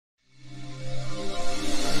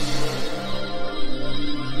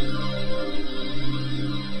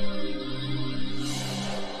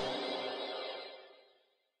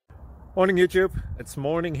Morning YouTube, it's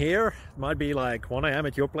morning here. It might be like 1 a.m.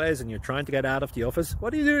 at your place and you're trying to get out of the office.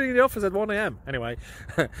 What are you doing in the office at 1 a.m? Anyway,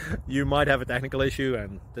 you might have a technical issue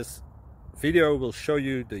and this video will show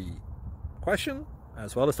you the question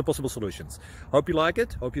as well as the possible solutions. Hope you like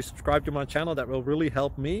it, hope you subscribe to my channel. That will really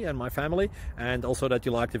help me and my family, and also that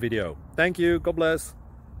you like the video. Thank you, God bless.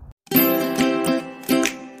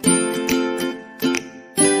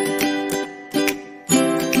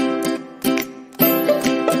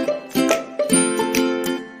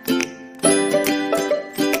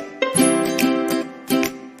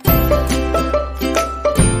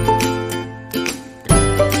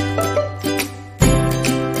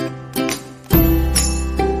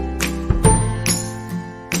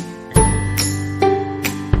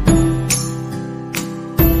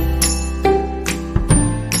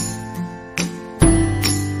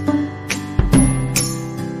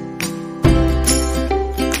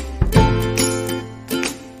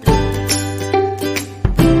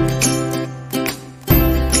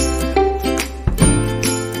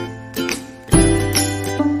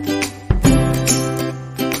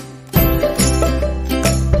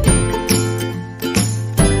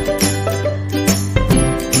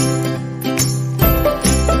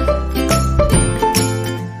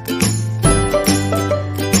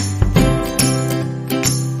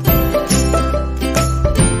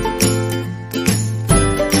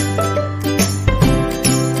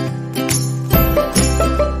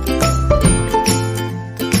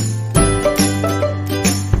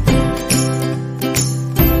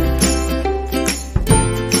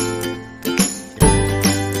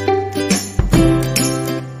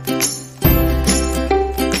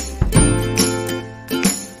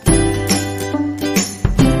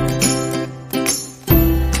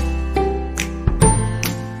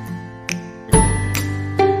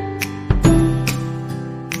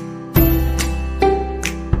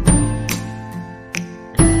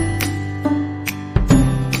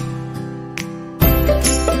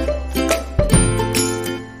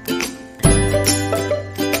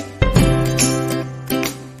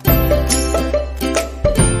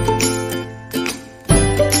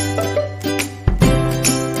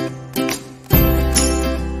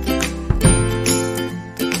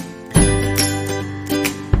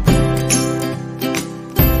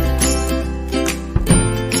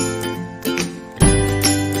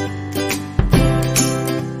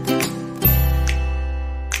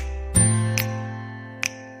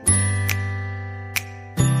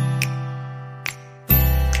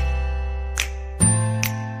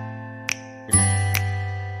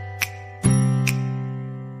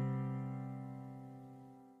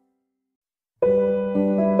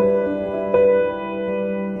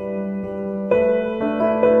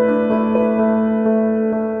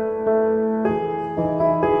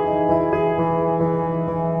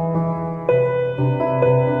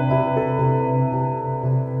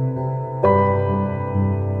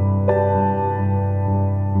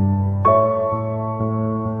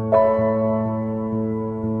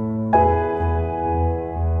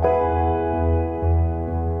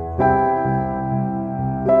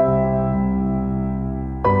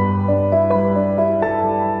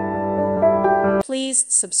 Please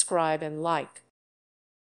subscribe and like.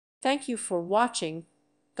 Thank you for watching.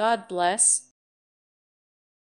 God bless.